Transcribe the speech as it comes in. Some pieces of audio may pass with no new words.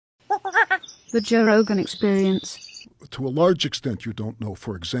The Joe Rogan Experience. To a large extent, you don't know.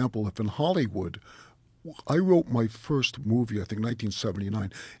 For example, if in Hollywood, I wrote my first movie, I think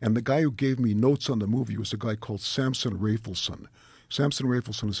 1979, and the guy who gave me notes on the movie was a guy called Samson Rafelson. Samson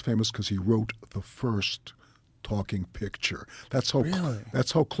Rafelson is famous because he wrote the first talking picture. That's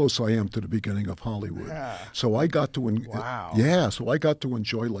how close I am to the beginning of Hollywood. Yeah. So I got to Wow. I got to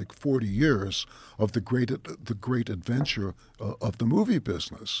enjoy like 40 years of the great adventure of the movie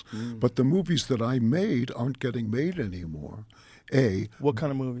business. But the movies that I made aren't getting made anymore. What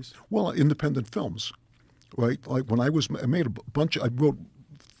kind of movies? Well, independent films, right? Like when I made a bunch. I wrote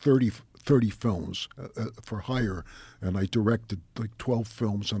 30 films for hire, and I directed like 12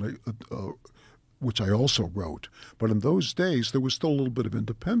 films, and which I also wrote. But in those days, there was still a little bit of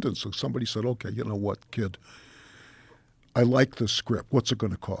independence. So somebody said, okay, you know what, kid, I like the script. What's it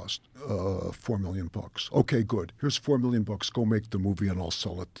going to cost? $4 million. Okay, good. Here's $4 million. Go make the movie, and I'll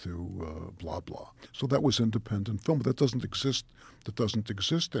sell it to blah blah. So that was independent film. But that doesn't exist. That doesn't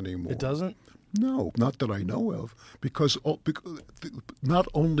exist anymore. It doesn't? No, not that I know of. Because not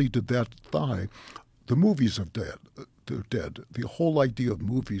only did that die, the movies are dead. They're dead. The whole idea of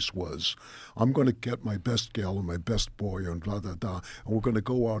movies was, I'm going to get my best gal and my best boy and blah, blah, blah, and we're going to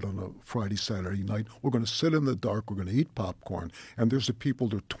go out on a Friday, Saturday night. We're going to sit in the dark. We're going to eat popcorn. And there's the people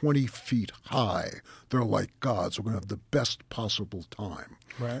that are 20 feet high. They're like gods. We're going to have the best possible time.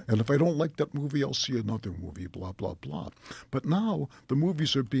 Right. And if I don't like that movie, I'll see another movie, blah, blah, blah. But now the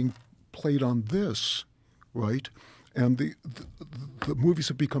movies are being played on this, right? And the movies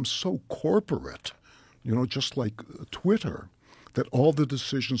have become so corporate, just like Twitter, that all the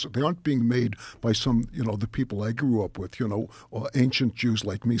decisions, they aren't being made by some, the people I grew up with, ancient Jews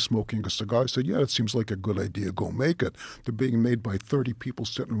like me smoking a cigar. I said, yeah, it seems like a good idea, go make it. They're being made by 30 people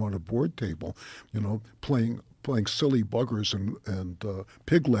sitting around a board table, playing silly buggers and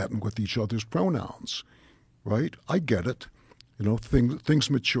pig Latin with each other's pronouns, right? I get it. Things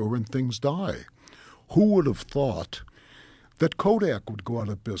mature and things die. Who would have thought that Kodak would go out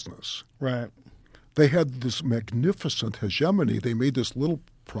of business? Right. They had this magnificent hegemony. They made this little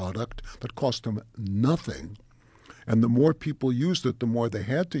product that cost them nothing. And the more people used it, the more they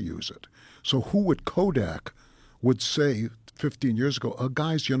had to use it. So who at Kodak would say 15 years ago,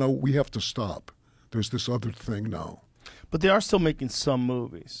 guys, we have to stop. There's this other thing now. But they are still making some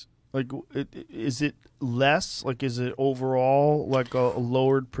movies. Like, is it less? Like, is it overall like a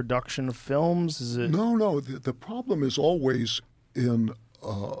lowered production of films? Is it? No. The problem is always in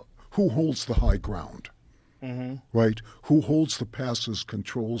who holds the high ground, right? Who holds the passes,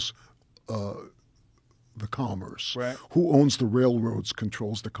 controls the commerce. Right. Who owns the railroads,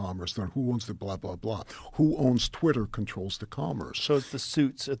 controls the commerce. Then who owns the blah, blah, blah. Who owns Twitter, controls the commerce. So it's the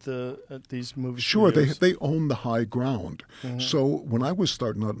suits at these movie Sure, studios. they own the high ground. So when I was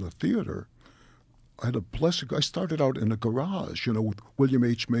starting out in the theater, I had a blessing. I started out in a garage, with William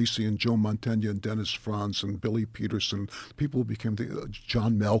H. Macy and Joe Mantegna and Dennis Franz and Billy Peterson. People who became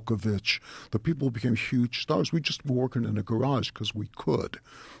John Malkovich. The people who became huge stars. We just were working in a garage because we could,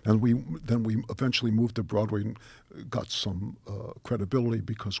 and we eventually moved to Broadway and got some credibility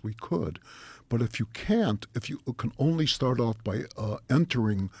because we could. But if you can only start off by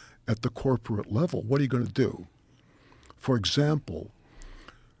entering at the corporate level, what are you going to do? For example,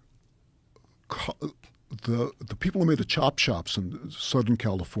 the people who made the chop shops in Southern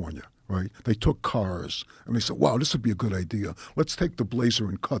California, right? They took cars and they said, wow, this would be a good idea. Let's take the Blazer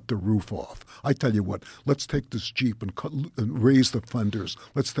and cut the roof off. I tell you what, let's take this Jeep and raise the fenders.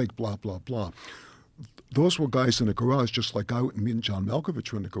 Let's take blah, blah, blah. Those were guys in a garage, just like me and John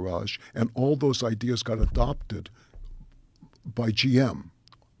Malkovich were in the garage, and all those ideas got adopted by GM,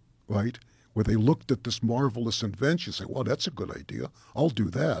 right? Where they looked at this marvelous invention and say, well, that's a good idea. I'll do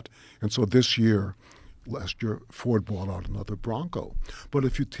that. And so last year, Ford bought out another Bronco. But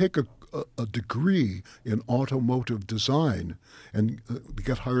if you take a degree in automotive design and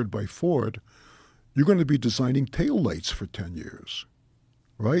get hired by Ford, you're going to be designing taillights for 10 years,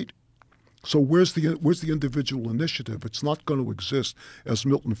 right? So where's the individual initiative? It's not going to exist, as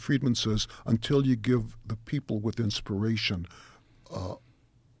Milton Friedman says, until you give the people with inspiration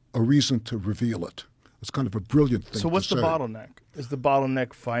a reason to reveal it. It's kind of a brilliant thing to say. So what's the bottleneck? Is the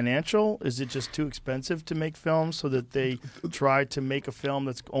bottleneck financial? Is it just too expensive to make films so that they try to make a film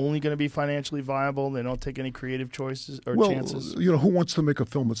that's only going to be financially viable? They don't take any creative choices or chances? Who wants to make a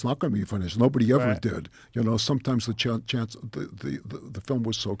film that's not going to be financial? Nobody ever Right. did. Sometimes the film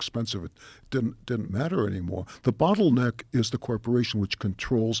was so expensive it didn't matter anymore. The bottleneck is the corporation which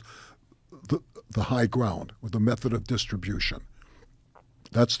controls the high ground with the method of distribution.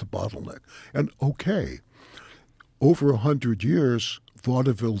 That's the bottleneck. And okay, over 100 years,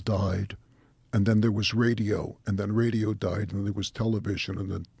 vaudeville died and then there was radio, and then radio died, and then there was television,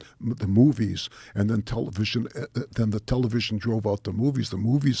 and then the movies, and then television. Then the television drove out the movies. The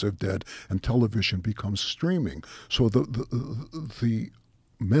movies are dead, and television becomes streaming. So the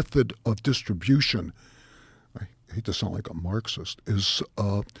method of distribution, I hate to sound like a Marxist, is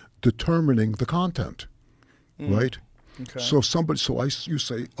determining the content, right? Okay. You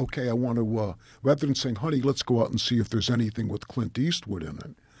say, okay, I want to, rather than saying, honey, let's go out and see if there's anything with Clint Eastwood in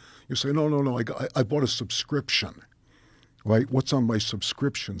it. You say, no, I bought a subscription, right? What's on my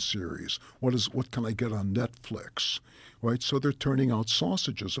subscription series? What can I get on Netflix, right? So they're turning out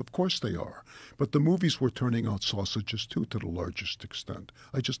sausages. Of course they are. But the movies were turning out sausages too, to the largest extent.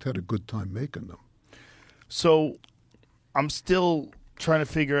 I just had a good time making them. So I'm still trying to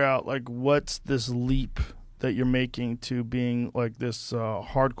figure out, like, what's this leap that you're making to being like this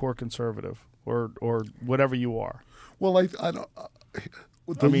hardcore conservative or whatever you are? Well, I don't.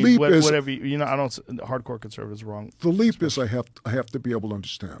 The I mean, leap is whatever I don't. Hardcore conservative is wrong. the leap is I have to be able to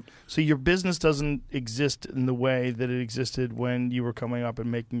understand. So your business doesn't exist in the way that it existed when you were coming up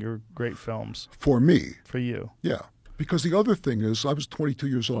and making your great films. For me, For you, yeah. Because the other thing is, I was 22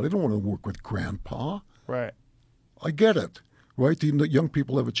 years old. I don't want to work with grandpa. right? I get it, right? The young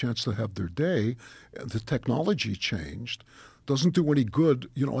people have a chance to have their day. The technology changed. Doesn't do any good.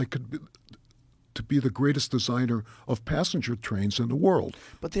 I could to be the greatest designer of passenger trains in the world.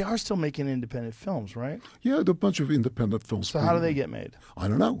 But they are still making independent films, right? Yeah, there are a bunch of independent films. So how do they get made? I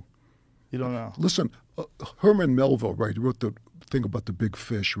don't know. You don't know. Listen, Herman Melville, right? He wrote the thing about the big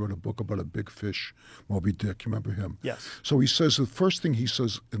fish. He wrote a book about a big fish, Moby Dick. You remember him? Yes. So he says the first thing he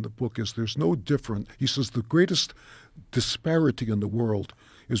says in the book is there's no different. He says the greatest disparity in the world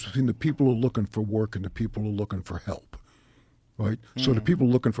is between the people who are looking for work and the people who are looking for help. Right? So the people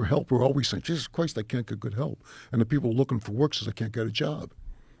looking for help are always saying, Jesus Christ, I can't get good help. And the people looking for work says, I can't get a job.